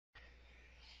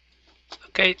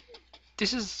Okay,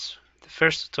 this is the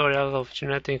first tutorial of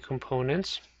generating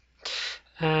components,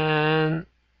 and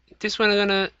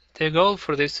the goal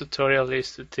for this tutorial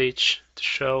is to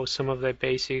show some of the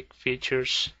basic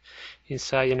features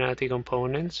inside generative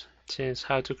components, since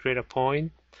how to create a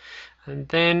point, and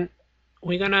then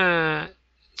we're gonna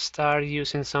start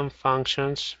using some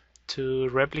functions to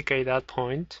replicate that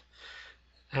point,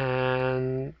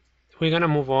 and we're gonna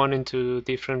move on into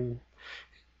different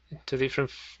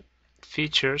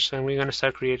features, and we're going to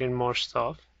start creating more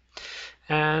stuff.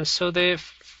 And so the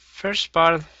first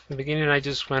part, the beginning, I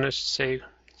just want to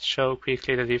show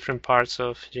quickly the different parts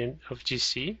of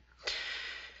GC.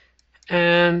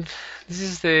 And this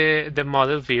is the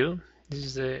model view.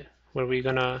 This is where we're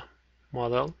gonna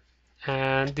model.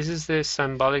 And this is the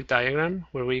symbolic diagram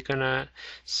where we're gonna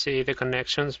see the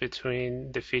connections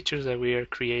between the features that we are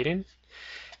creating.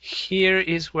 Here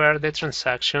is where the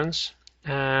transactions,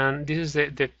 and this is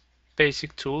the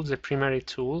basic tools, the primary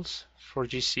tools for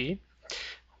GC.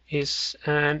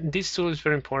 And this tool is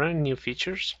very important, new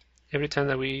features. Every time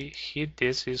that we hit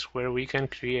this is where we can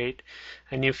create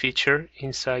a new feature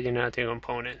inside generative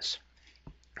components.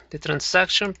 The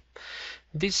transaction,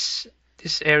 this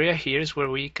area here is where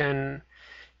we can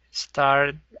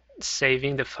start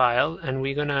saving the file, and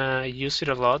we're gonna use it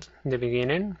a lot in the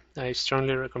beginning. I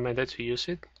strongly recommend it to use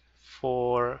it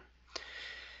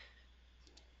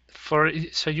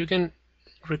so you can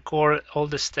record all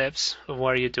the steps of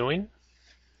what you're doing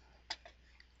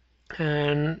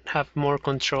and have more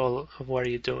control of what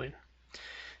you're doing.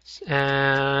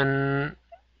 And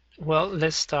well,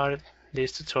 let's start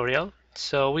this tutorial.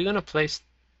 So we're gonna place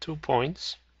 2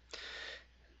 points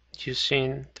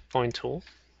using the point tool.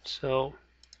 So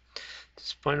this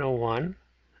is 0.01 and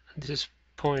this is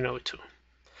 0.02.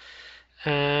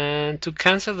 And to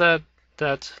cancel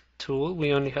that tool,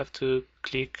 we only have to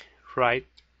click right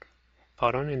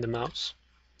button in the mouse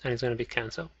and it's going to be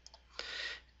cancelled.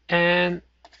 And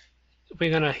we're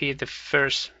going to hit the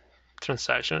first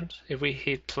transaction. If we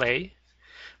hit play,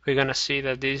 we're going to see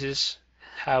that this is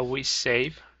how we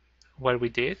save what we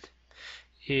did.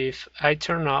 If I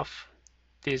turn off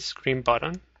this green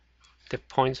button, the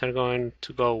points are going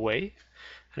to go away,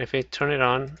 and if I turn it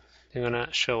on, they're going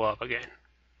to show up again,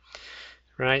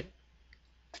 right?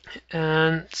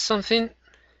 And something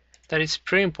that is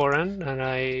pretty important, and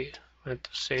I want to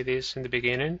say this in the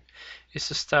beginning, is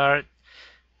to start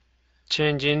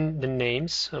changing the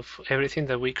names of everything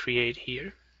that we create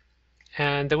here.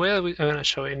 And the way that I'm going to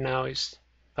show it now is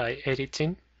by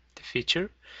editing the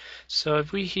feature. So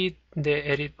if we hit the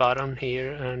edit button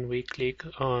here and we click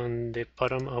on the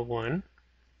bottom of one,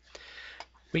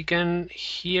 we're going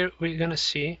to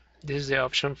see this is the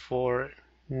option for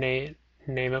name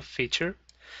of feature.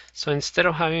 So instead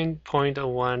of having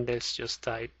 0.01, let's just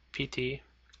type PT1.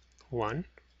 We're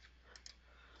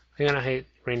going to hit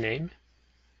rename.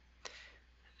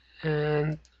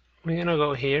 And we're going to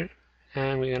go here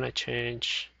and we're going to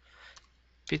change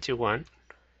PT1.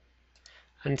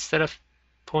 And instead of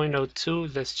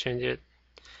 0.02, let's change it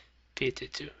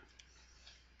PT2.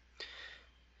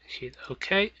 Hit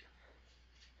OK.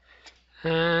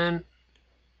 And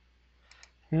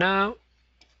now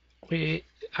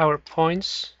our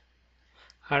points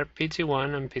are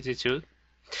PT1 and PT2.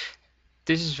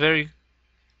 This is very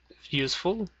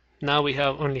useful. Now we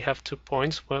only have 2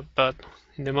 points, but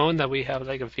in the moment that we have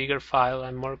like a bigger file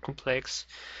and more complex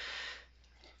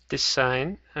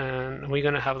design, and we're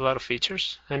gonna have a lot of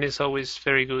features, and it's always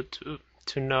very good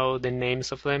to know the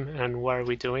names of them and what are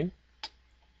we doing.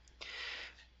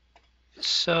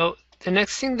 So the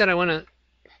next thing that I'm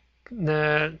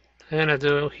gonna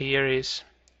do here is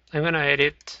I'm gonna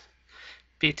edit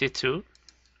PT2,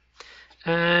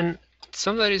 and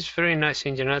something that is very nice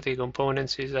in generative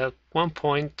components is that one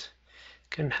point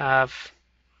can have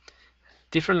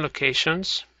different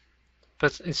locations,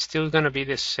 but it's still gonna be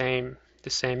the same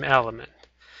element.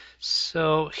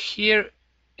 So here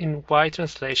in Y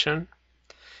translation,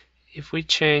 if we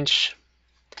change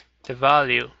the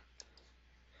value,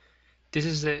 this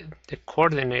is the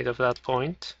coordinate of that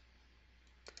point.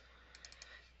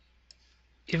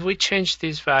 If we change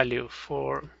this value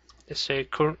for, let's say,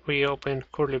 we open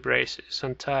curly braces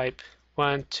and type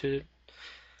 1, 2,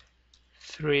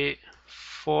 3,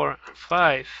 4, and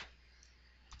 5,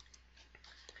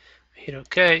 hit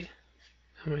OK,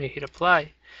 and we hit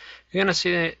apply, you're gonna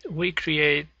see that we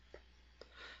create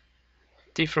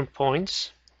different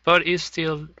points, but it's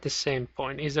still the same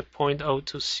point. It's a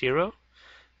 0.020,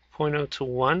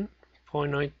 0.021,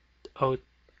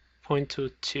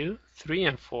 0.22, 3,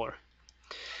 and 4.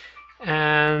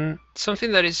 And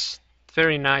something that is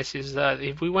very nice is that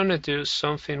if we want to do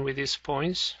something with these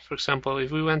points, for example,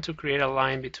 if we want to create a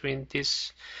line between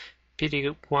this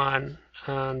PD1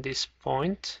 and this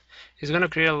point, it's going to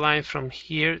create a line from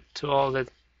here to all of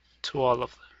them.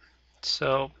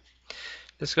 So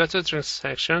let's go to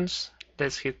transactions,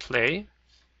 let's hit play,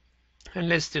 and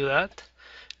let's do that.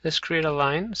 Let's create a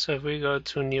line. So if we go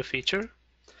to new feature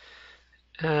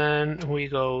and we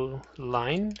go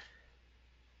line,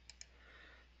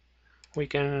 we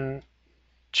can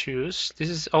choose. This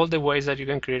is all the ways that you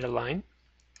can create a line.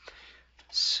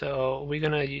 So we're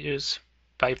gonna use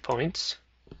by points,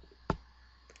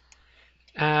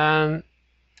 and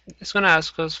it's gonna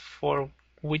ask us for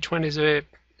which one is the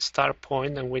start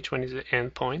point and which one is the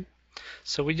end point.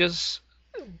 So we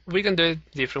can do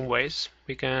it different ways.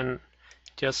 We can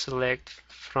just select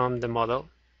from the model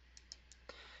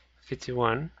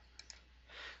 51,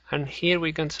 and here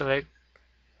we can select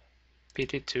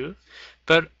PT2,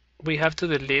 but we have to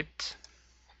delete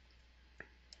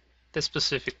the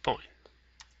specific point.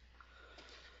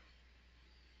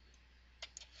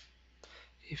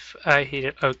 If I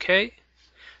hit OK,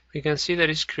 we can see that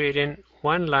it's creating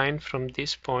one line from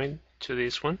this point to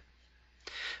this one.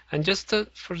 And just to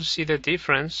see the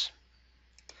difference,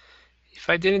 if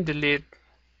I didn't delete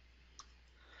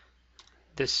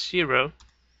the 0,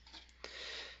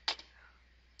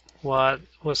 what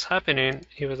was happening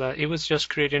was that it was just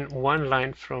creating one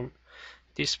line from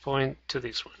this point to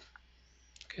this one.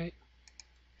 Okay,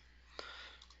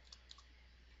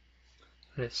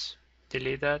 let's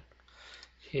delete that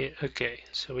here. Okay,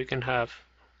 so we can have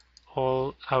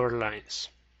all our lines.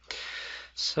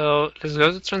 So let's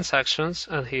go to transactions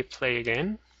and hit play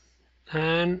again,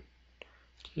 and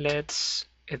let's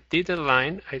edit the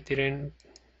line. I didn't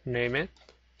name it.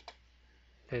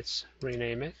 Let's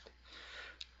rename it.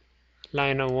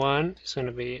 Line 1 is going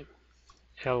to be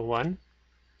L1.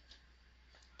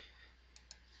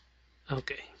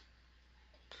 Okay.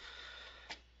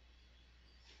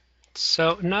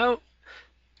 So now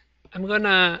I'm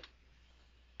gonna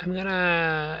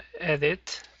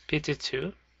edit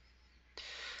PT2,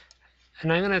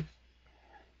 and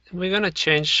we're gonna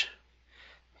change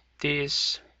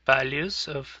these values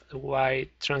of the Y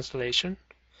translation.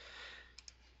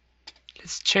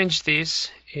 Let's change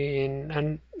this in,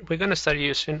 and we're going to start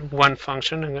using one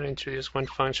function. I'm going to introduce one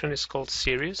function. It's called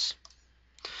series.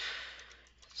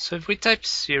 So if we type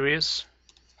series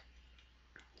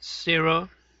 0,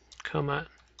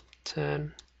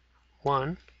 10,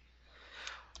 1,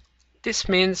 this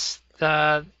means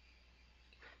that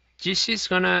GC is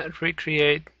going to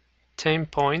recreate 10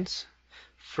 points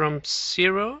from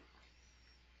 0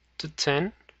 to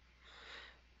 10,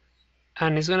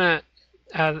 and it's going to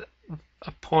add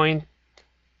a point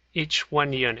each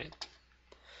one unit.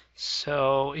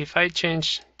 So if I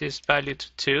change this value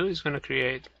to 2, it's going to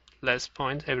create less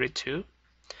points every 2,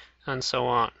 and so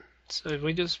on. So if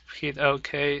we just hit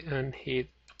OK and hit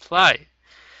apply,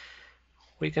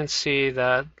 we can see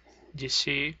that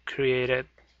GC created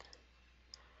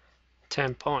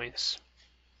 10 points.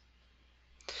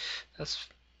 That's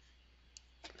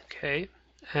okay.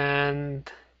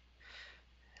 And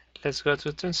let's go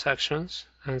to transactions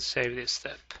and save this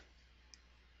step.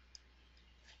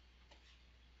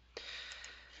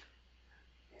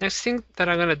 Next thing that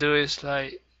I'm gonna do is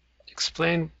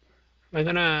explain. I'm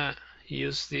gonna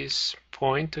use this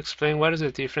point to explain what is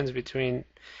the difference between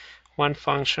one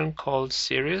function called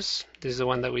series, this is the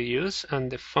one that we use,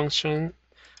 and the function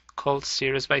called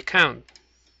series by count.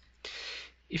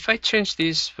 If I change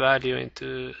this value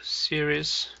into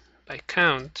series by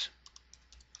count,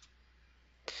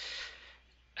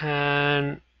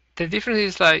 and the difference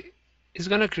is it's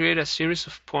going to create a series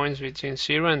of points between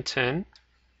 0 and 10,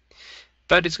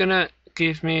 but it's going to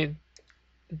give me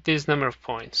this number of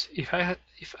points. If I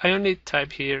only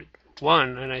type here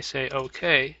 1 and I say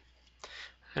OK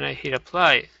and I hit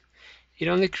apply, it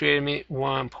only created me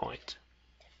 1 point.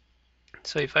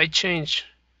 So if I change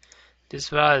this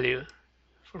value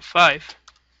for 5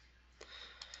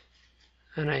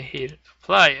 and I hit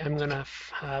apply, I'm going to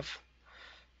have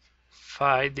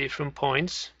 5 different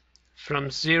points from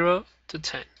 0 to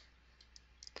 10.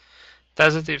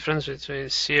 That's the difference between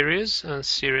series and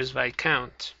series by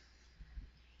count.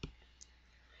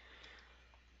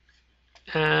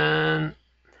 And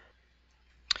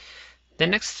the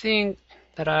next thing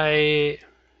that I'm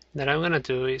gonna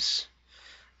do is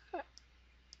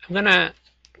I'm gonna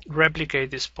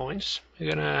replicate these points.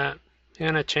 We're gonna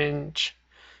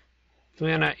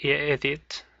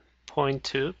edit point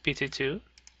 2, PT2,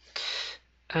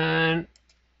 and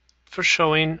for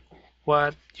showing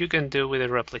what you can do with a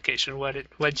replication, what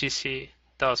GC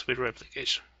does with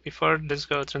replication. before, let's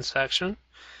go transaction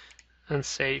and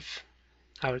save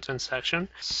our transaction.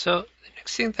 So the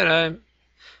next thing that I'm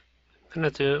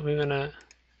gonna do, we're gonna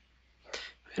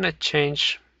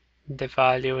change the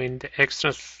value in the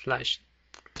extra slash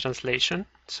translation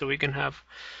so we can have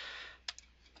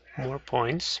more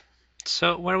points.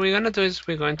 So what we're gonna do is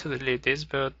we're going to delete this,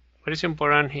 but what is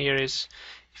important here is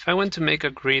if I want to make a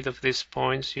grid of these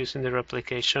points using the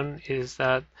replication, is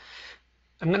that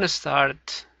I'm gonna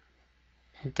start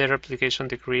the replication,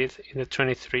 the grid, in the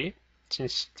 23,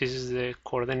 since this is the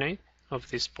coordinate of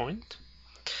this point.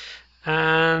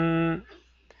 And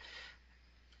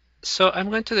so I'm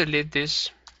going to delete this.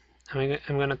 I'm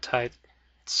going to type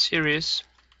series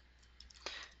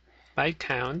by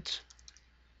count.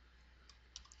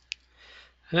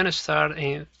 I'm going to start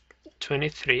in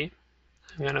 23.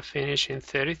 I'm going to finish in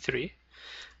 33,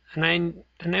 and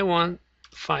I want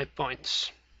 5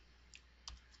 points.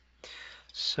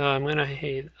 So I'm going to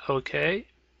hit OK,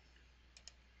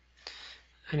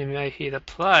 and if I hit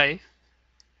apply,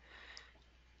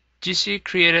 you see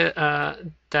created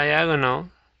a diagonal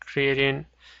creating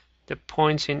the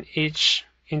points in each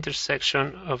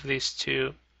intersection of these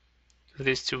two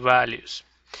values.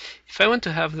 If I want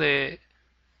to have the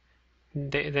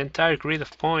entire grid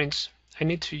of points, I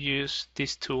need to use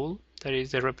this tool, that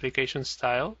is the replication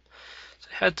style. So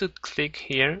I had to click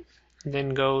here, then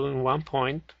go in one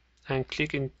point and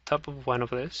click in top of one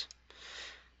of this,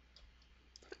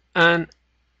 and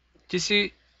you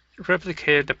see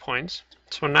replicated the points.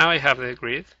 So now I have the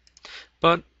grid,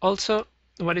 but also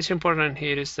what is important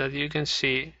here is that you can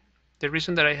see the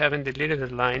reason that I haven't deleted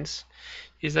the lines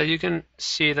is that you can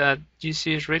see that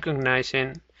GC is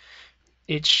recognizing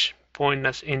each point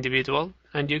as individual,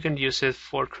 and you can use it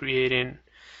for creating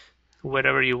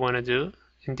whatever you want to do.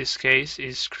 In this case,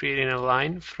 is creating a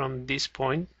line from this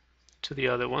point to the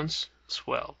other ones as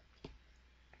well.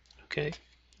 Okay,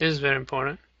 this is very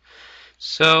important.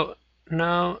 So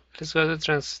now let's go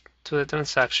to the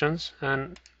transactions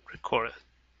and record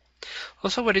it.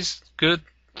 Also, what is good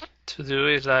to do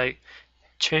is like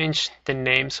change the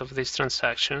names of these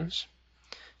transactions.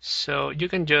 So you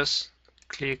can just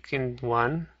click in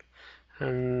one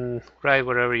and write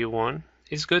whatever you want.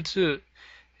 It's good to,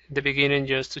 at the beginning,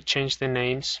 just to change the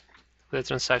names of the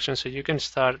transactions so you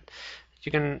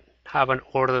can have an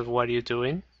order of what you're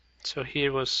doing. So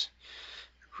here was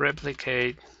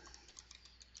replicate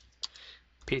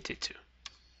PT2,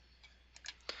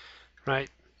 right?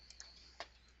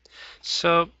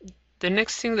 So the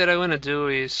next thing that I want to do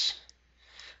is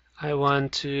I'm going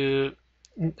to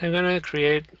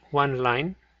create one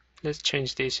line. Let's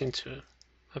change this into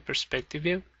a perspective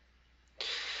view.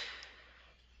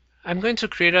 I'm going to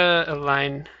create a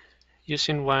line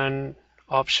using one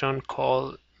option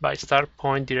called by start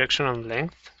point direction and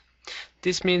length.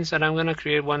 This means that I'm going to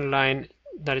create one line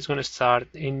that is going to start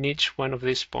in each one of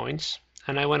these points,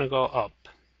 and I want to go up.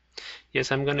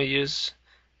 Yes, I'm going to use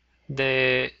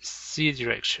the Z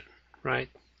direction, right?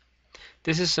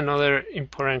 This is another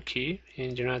important key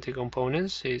in generative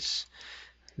components, is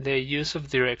the use of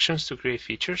directions to create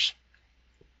features.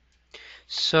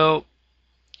 So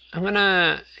I'm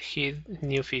gonna hit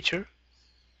new feature.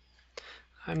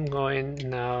 I'm going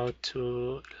now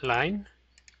to line,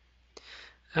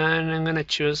 and I'm gonna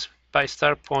choose by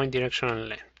start point direction and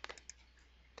length.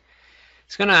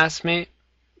 It's gonna ask me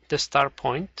the start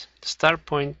point. The start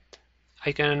point,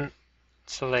 I can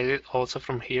select it also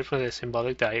from here from the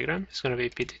symbolic diagram. It's going to be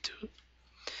PT2.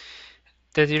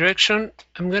 The direction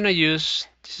I'm going to use,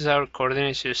 this is our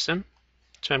coordinate system,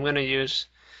 so I'm going to use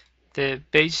the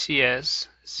base CS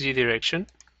Z direction.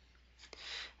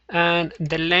 And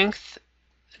the length,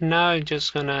 now I'm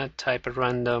just going to type a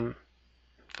random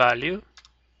value.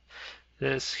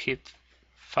 Let's hit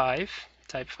 5,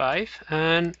 type 5,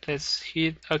 and let's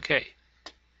hit OK.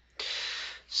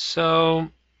 So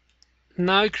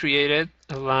now I created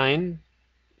a line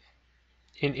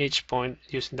in each point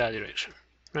using that direction,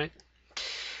 right?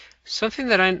 Something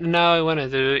that I want to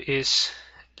do is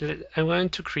I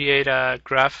want to create a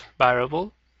graph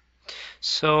variable,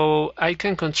 so I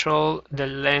can control the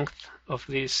length of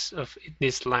these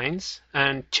lines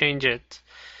and change it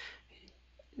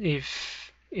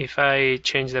if I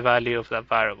change the value of that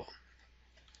variable.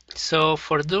 So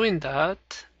for doing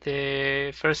that,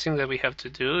 the first thing that we have to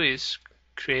do is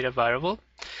create a variable.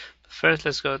 First,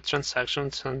 let's go to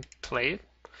transactions and play it.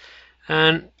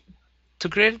 And to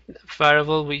create a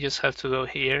variable, we just have to go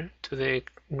here to the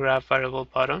graph variable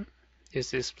button.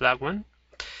 Is this black one?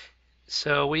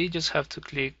 So we just have to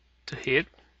click to hit,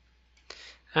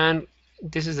 and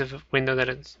this is the window that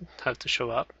it has to show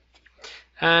up.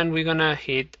 And we're gonna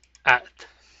hit add.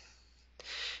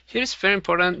 Here it's very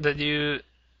important that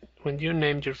when you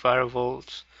name your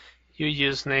variables, you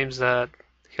use names that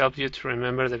help you to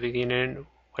remember the beginning,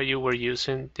 why you were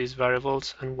using these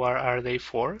variables and what are they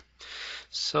for.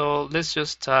 So let's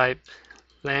just type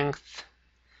length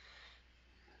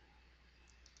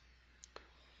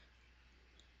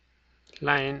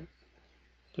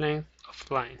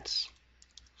of lines,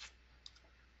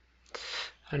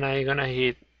 and I'm gonna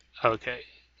hit OK.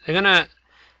 I'm gonna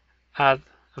add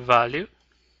a value,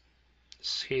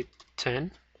 just hit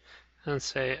 10 and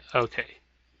say OK.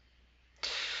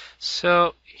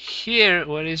 So here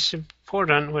what is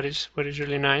important, what is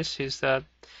really nice is that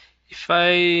if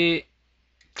I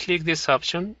click this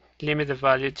option, limit the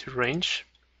value to range,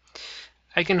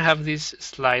 I can have this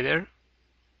slider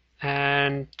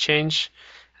and change,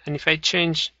 and if I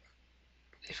drag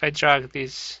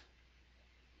this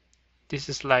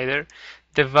slider,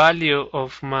 the value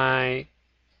of my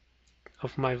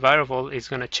variable is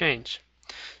going to change.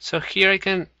 So here I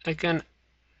can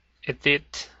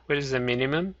edit what is the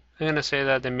minimum. I'm going to say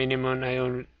that the minimum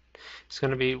is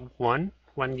going to be one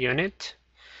unit.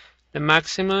 The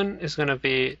maximum is going to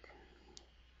be,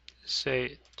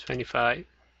 say, 25.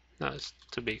 No, it's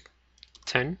too big.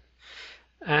 10.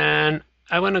 And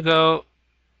I want to go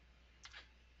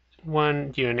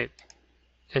 1 unit.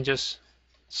 And just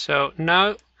so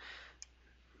now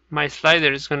my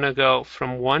slider is going to go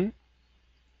from 1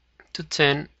 to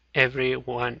 10 every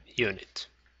 1 unit,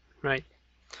 right?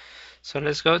 So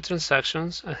let's go to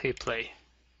transactions and hit play.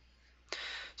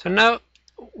 So now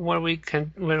what we're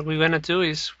gonna do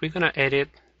is we're gonna edit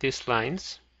these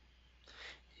lines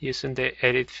using the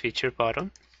edit feature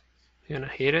button. We're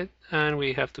gonna hit it and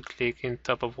we have to click in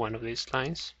top of one of these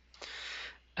lines.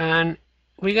 And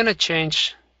we're gonna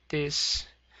change this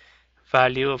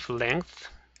value of length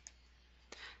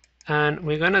and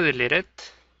we're gonna delete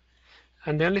it.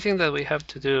 And the only thing that we have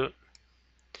to do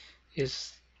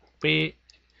is we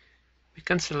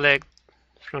can select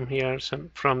from here,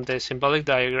 from the symbolic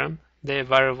diagram, the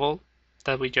variable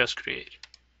that we just created.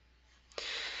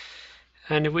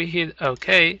 And if we hit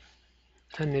OK,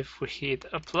 and if we hit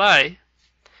apply,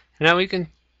 now we can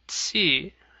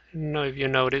see, I don't know if you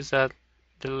notice that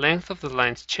the length of the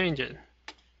lines changed.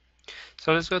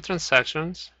 So let's go to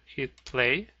transactions, hit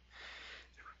play.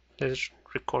 Let's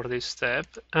record this step.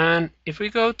 And if we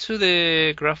go to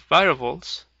the graph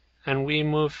variables and we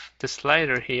move the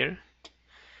slider here,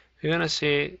 we're going to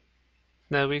see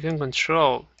that we can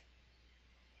control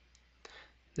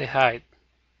the height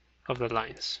of the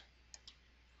lines,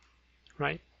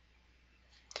 right?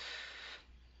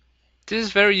 This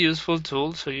is a very useful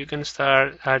tool, so you can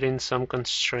start adding some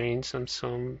constraints and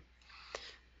some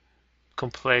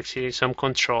complexity, some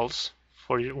controls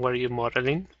for where you're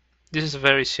modeling. This is a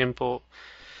very simple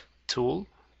tool,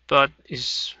 but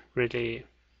it's really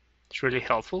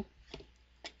helpful.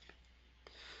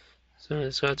 So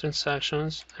let's go to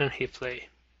transactions and hit play.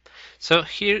 So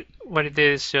here what it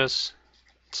is just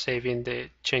saving the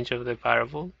change of the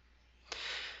variable.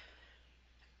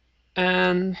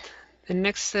 And the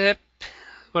next step,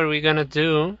 what we're gonna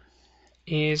do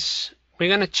is we're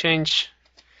gonna change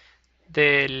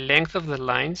the length of the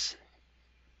lines,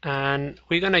 and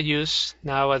we're gonna use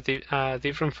now a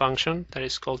different function that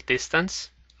is called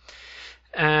distance.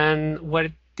 And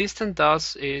what distance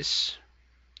does is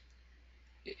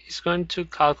it's going to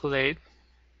calculate,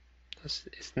 as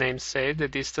its name says, the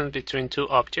distance between two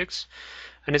objects,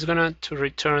 and it's going to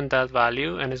return that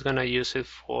value, and it's going to use it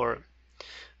for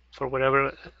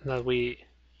whatever that we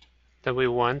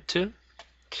want to.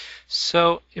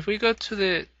 So if we go to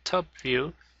the top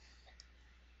view,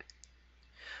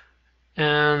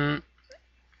 and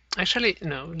actually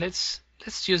no, let's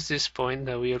use this point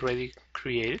that we already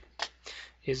created,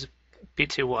 is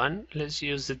PT1. Let's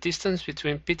use the distance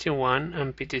between PT1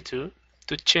 and PT2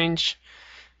 to change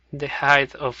the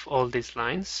height of all these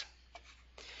lines.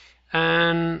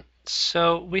 And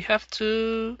so we have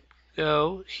to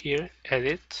go here,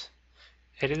 edit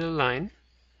a line,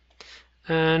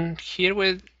 and here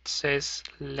where it says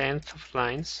length of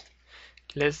lines,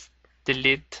 let's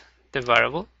delete the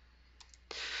variable,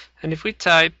 and if we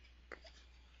type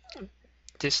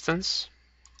distance,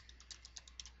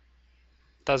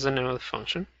 that's the name of the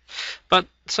function. But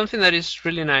something that is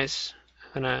really nice,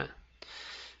 I'm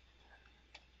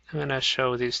gonna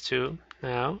show this too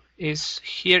now, is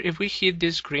here if we hit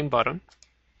this green button,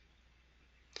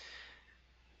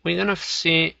 we're gonna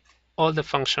see all the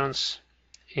functions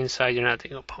inside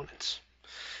GenerativeComponents,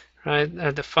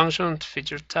 right? The function,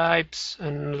 feature types,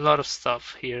 and a lot of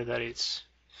stuff here that is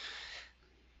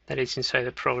inside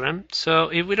the program. So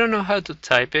if we don't know how to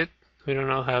type it, we don't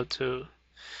know how to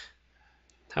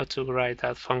how to write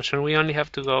that function. We only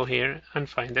have to go here and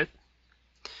find it.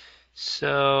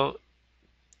 So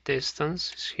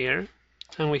distance is here,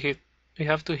 and we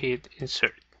have to hit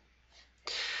insert.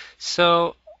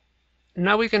 So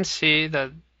now we can see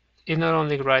that it not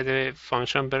only writes the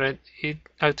function, but it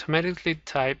automatically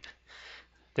types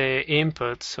the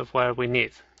inputs of what we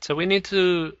need. So we need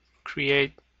to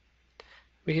create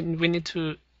we need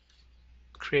to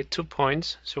create 2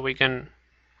 points so we can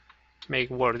make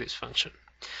work this function.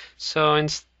 So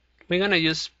we're going to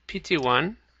use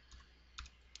pt1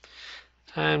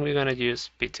 and we're going to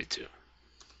use pt2. I'm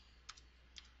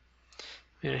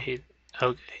going to hit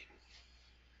OK.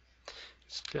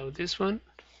 Let's close this one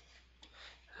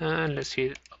and let's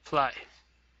hit apply.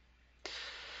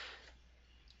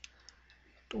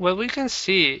 What we can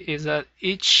see is that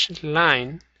each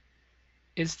line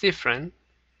is different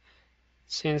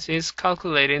since it's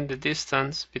calculating the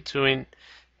distance between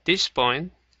this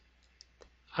point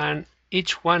and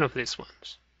each one of these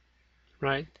ones,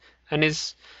 right? And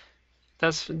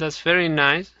that's very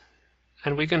nice,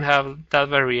 and we can have that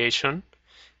variation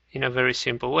in a very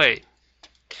simple way.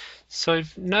 So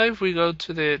if we go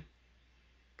to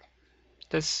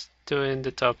let's do it in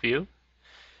the top view.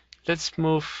 Let's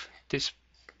move this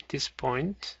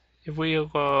point. If we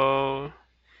go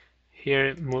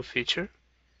here, move feature,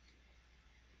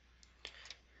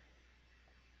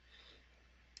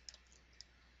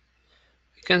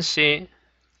 we can see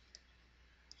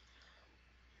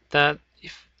that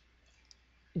if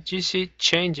GC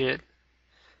changes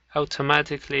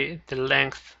automatically the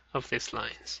length of these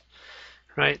lines,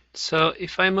 right? So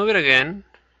if I move it again,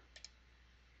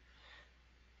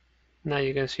 now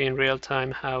you can see in real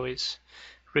time how it's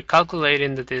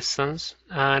recalculating the distance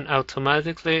and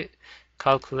automatically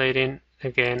calculating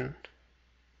again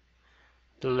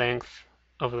the length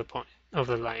of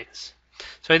the lines.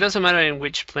 So it doesn't matter in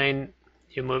which plane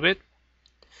you move it,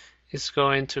 it's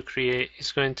going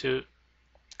to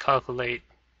calculate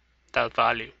that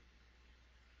value.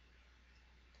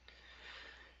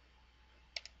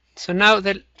 So now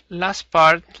the last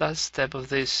step of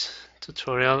this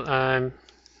tutorial, I'm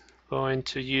going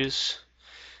to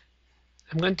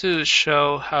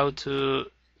show how to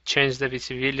change the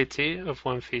visibility of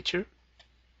one feature.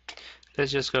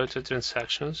 Let's just go to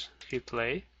transactions, hit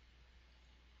play.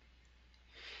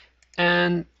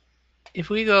 And if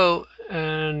we go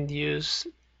and use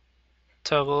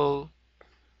toggle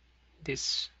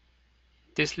this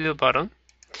little button,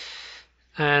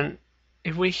 and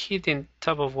if we hit in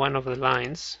top of one of the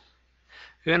lines,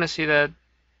 we're gonna see that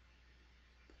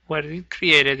what it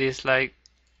created is like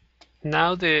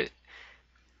now these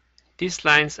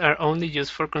lines are only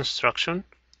used for construction.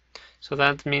 So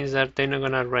that means that they're not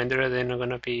gonna render, they're not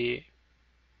gonna be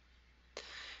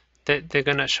they're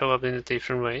gonna show up in a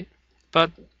different way.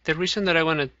 But the reason that I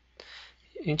want to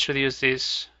introduce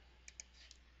this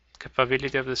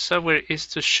capability of the software is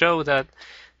to show that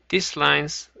these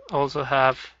lines also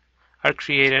are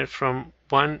created from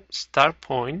one start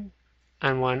point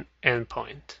and one end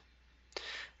point,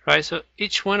 right? So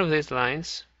each one of these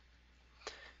lines,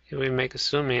 if we make a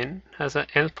zoom in, has an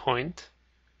end point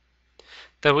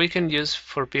that we can use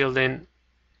for building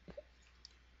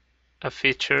a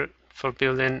feature, for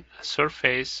building a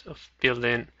surface, of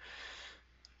building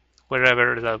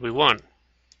wherever that we want.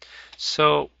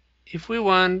 So if we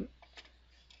want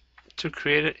to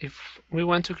create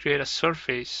a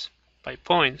surface by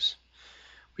points,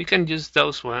 we can use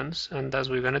those ones, and that's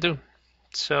what we're gonna do.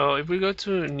 So if we go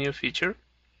to new feature,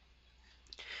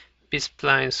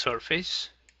 B-spline surface,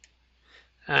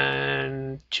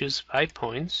 and choose by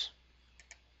points,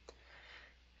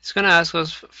 it's gonna ask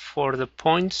us for the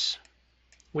points,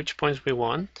 which points we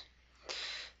want,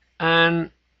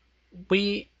 and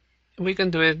we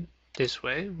can do it this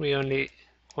way. We only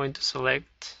going to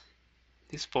select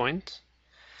this point,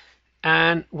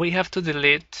 and we have to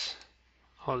delete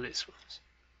all these ones,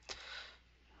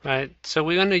 right? So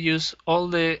we're going to use all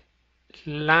the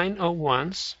line of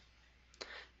ones,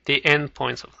 the end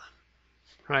points of them,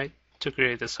 right, to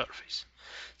create the surface.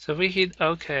 So we hit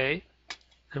OK,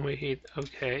 and we hit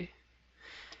OK.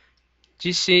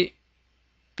 GC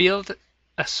build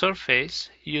a surface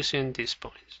using these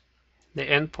points, the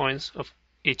endpoints of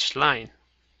each line.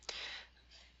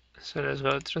 So let's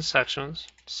go to transactions,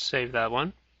 save that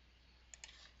one.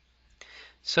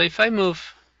 So if I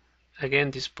move again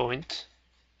this point,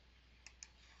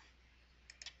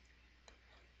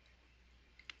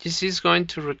 this is going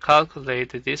to recalculate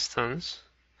the distance,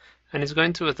 and it's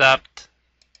going to adapt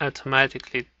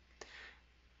automatically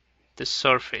the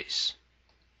surface,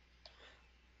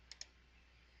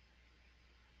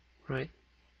 right?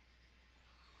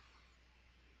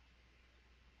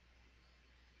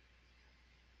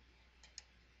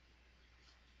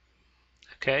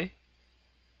 Okay,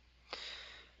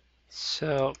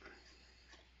 so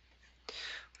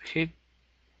hit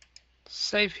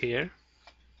save here,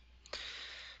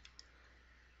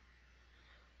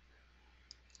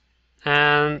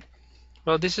 and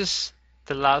well, this was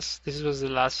the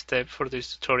last step for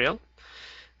this tutorial,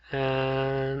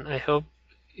 and I hope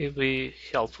it will be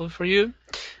helpful for you.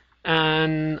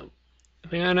 And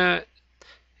we're gonna,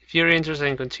 if you're interested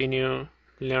in continue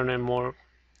learning more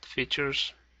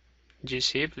features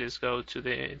GC, please go to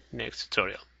the next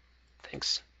tutorial.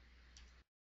 Thanks.